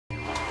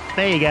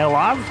There you go,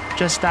 love.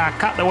 Just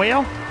cut the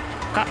wheel.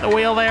 Cut the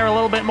wheel there a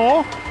little bit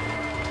more.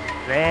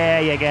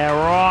 There you go,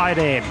 right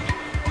in.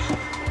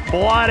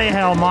 Bloody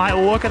hell, mate,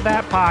 look at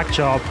that park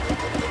job.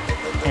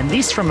 And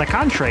this from the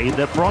country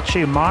that brought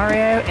you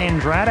Mario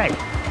Andretti.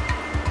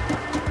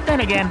 Then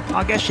again,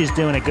 I guess she's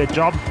doing a good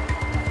job,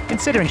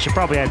 considering she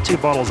probably had 2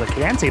 bottles of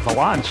Chianti for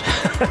lunch.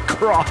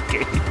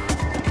 Crikey.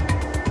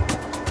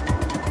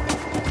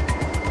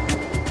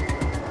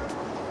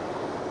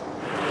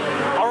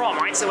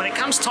 So when it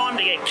comes time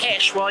to get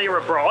cash while you're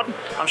abroad,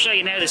 I'm sure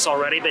you know this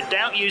already, but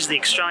don't use the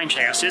exchange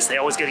houses. They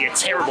always give you a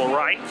terrible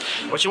rate.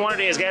 What you want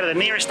to do is go to the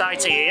nearest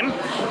ATM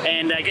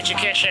and get your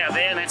cash out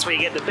there, and that's where you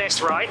get the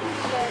best rate.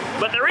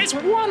 But there is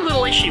one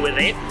little issue with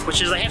it,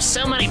 which is they have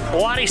so many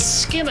bloody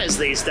skimmers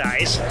these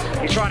days.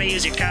 You try to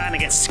use your card and it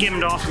gets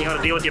skimmed off, and you got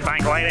to deal with your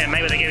bank later, and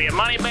maybe they give you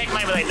money back,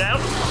 maybe they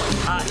don't.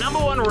 Number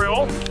 1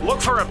 rule,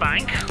 look for a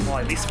bank,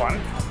 like this one,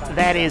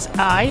 that is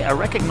a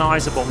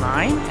recognisable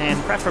name,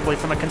 and preferably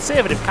from a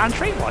conservative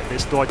country like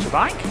this Deutsche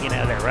Bank. You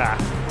know, they're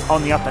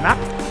on the up and up.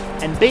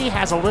 And B,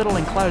 has a little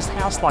enclosed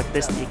house like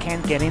this that you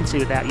can't get into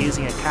without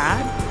using a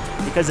card,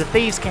 because the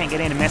thieves can't get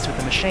in and mess with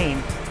the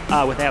machine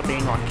without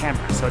being on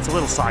camera, so it's a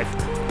little safe.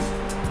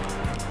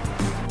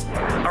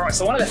 Alright,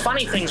 so one of the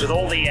funny things with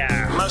all the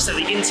most of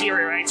the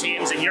interior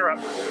ATMs in Europe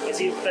is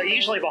they're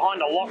usually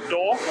behind a locked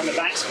door when the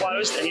bank's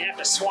closed, and you have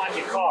to swipe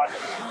your card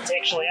to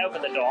actually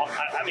open the door.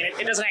 I mean,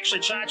 it doesn't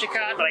actually charge your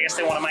card, but I guess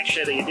they want to make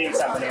sure that you're doing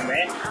something in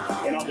there.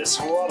 You're not just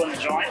robbing the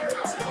joint.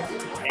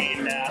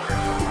 And,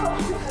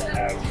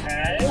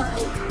 okay,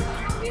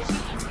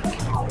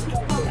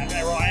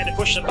 right, I had to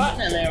push the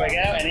button, and there we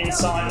go, and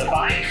inside the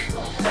bank.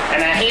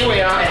 And now here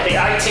we are at the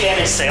ATM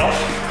itself.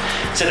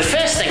 So the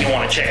first thing you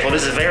want to check, well,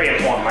 this is very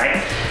important,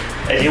 mate,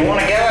 is you want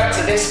to go up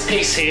to this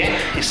piece here.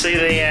 You see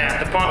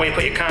the point where you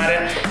put your card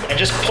in, and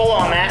just pull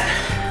on that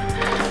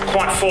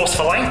quite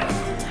forcefully.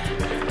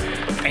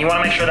 And you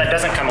want to make sure that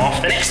doesn't come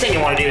off. The next thing you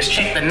want to do is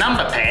check the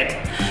number pad,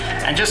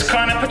 and just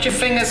kind of put your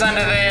fingers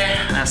under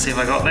there. Let's see if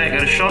I got that,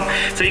 got a shot.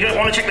 So you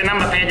want to check the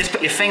number pad, just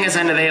put your fingers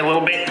under there a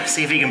little bit,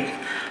 see if you can,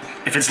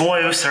 if it's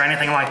loose or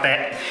anything like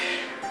that.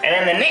 And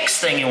then the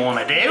next thing you want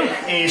to do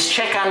is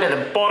check under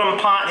the bottom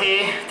part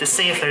here to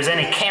see if there's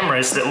any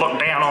cameras that look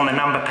down on the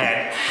number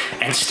pad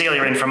and steal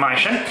your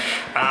information.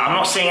 I'm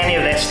not seeing any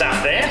of that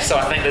stuff there, so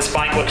I think this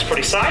bank looks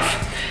pretty safe.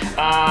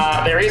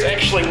 There is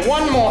actually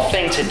one more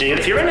thing to do.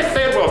 If you're in a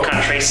third world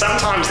country,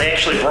 sometimes they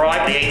actually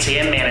bribe the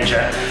ATM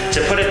manager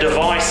to put a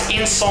device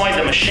inside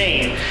the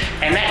machine,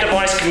 and that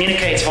device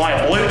communicates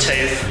via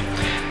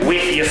Bluetooth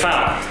with your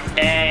phone.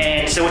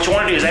 And so what you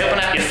want to do is open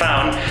up your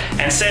phone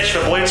and search for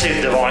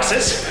Bluetooth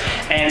devices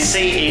and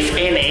see if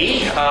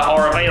any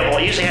are available.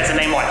 It usually has a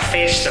name like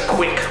Fast or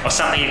Quick or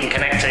something you can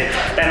connect to.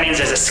 That means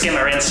there's a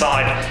skimmer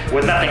inside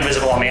with nothing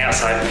visible on the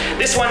outside.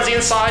 This one's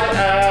inside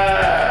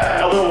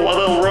a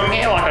little room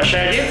here, like I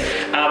showed you.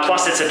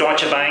 Plus it's a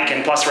Deutsche Bank,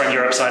 and plus we're in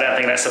Europe, so I don't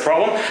think that's the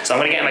problem. So I'm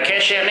going to get my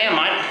cash out now,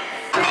 mate.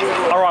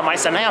 Alright mate,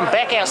 so now I'm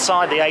back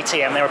outside the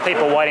ATM. There were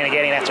people waiting to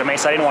get in after me,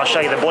 so I didn't want to show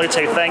you the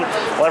Bluetooth thing.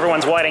 Well,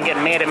 everyone's waiting,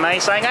 getting mad at me,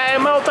 saying, hey,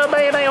 multa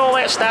bene, all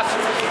that stuff.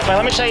 So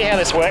let me show you how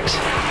this works.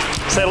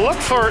 So look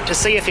for it to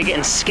see if you're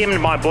getting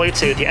skimmed by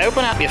Bluetooth. You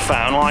open up your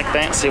phone like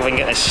that, see if we can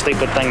get this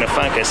stupid thing to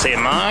focus here,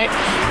 mate.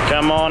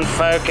 Come on,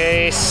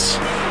 focus.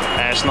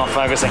 It's not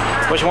focusing.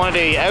 What you want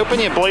to do, you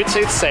open your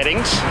Bluetooth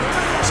settings.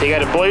 So you go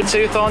to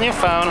Bluetooth on your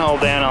phone,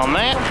 hold down on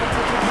that,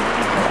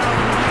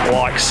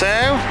 like so.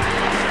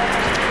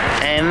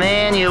 And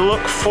then you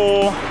look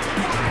for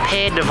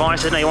paired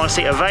devices. Now you want to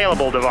see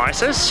available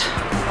devices.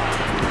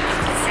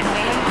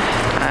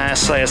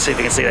 So let's see if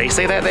you can see that. You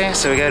see that there?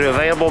 So we go to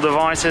available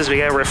devices, we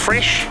go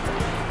refresh.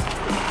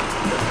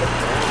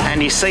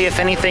 And you see if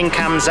anything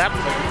comes up.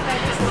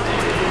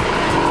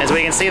 As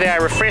we can see there, I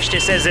refreshed,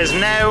 it says there's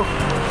no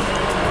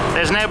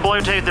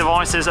Bluetooth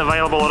devices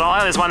available at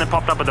all. There's one that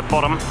popped up at the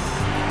bottom,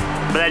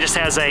 but that just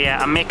has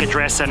a MAC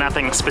address, so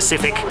nothing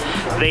specific.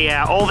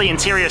 All the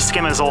interior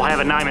skimmers all have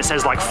a name. It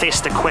says like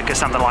Fast or Quick or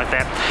something like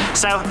that.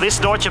 So this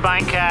Deutsche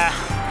Bank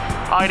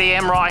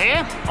ATM right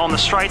here on the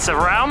Straits of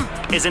Rome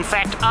is in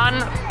fact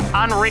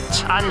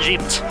unripped,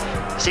 unjipped.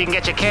 So you can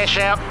get your cash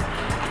out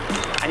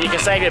and you can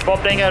save your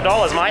Bob Dingo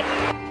dollars, mate.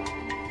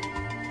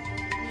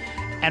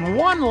 And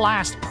one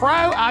last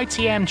pro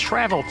ATM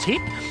travel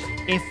tip.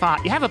 If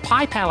you have a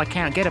PayPal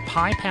account, get a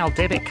PayPal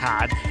debit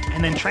card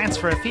and then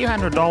transfer a few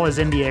 $100s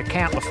into your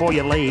account before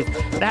you leave.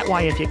 That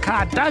way, if your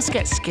card does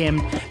get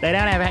skimmed, they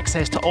don't have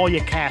access to all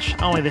your cash,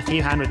 only the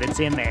few hundred that's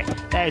in there.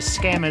 Those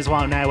scammers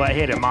won't know what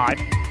hit them, mate.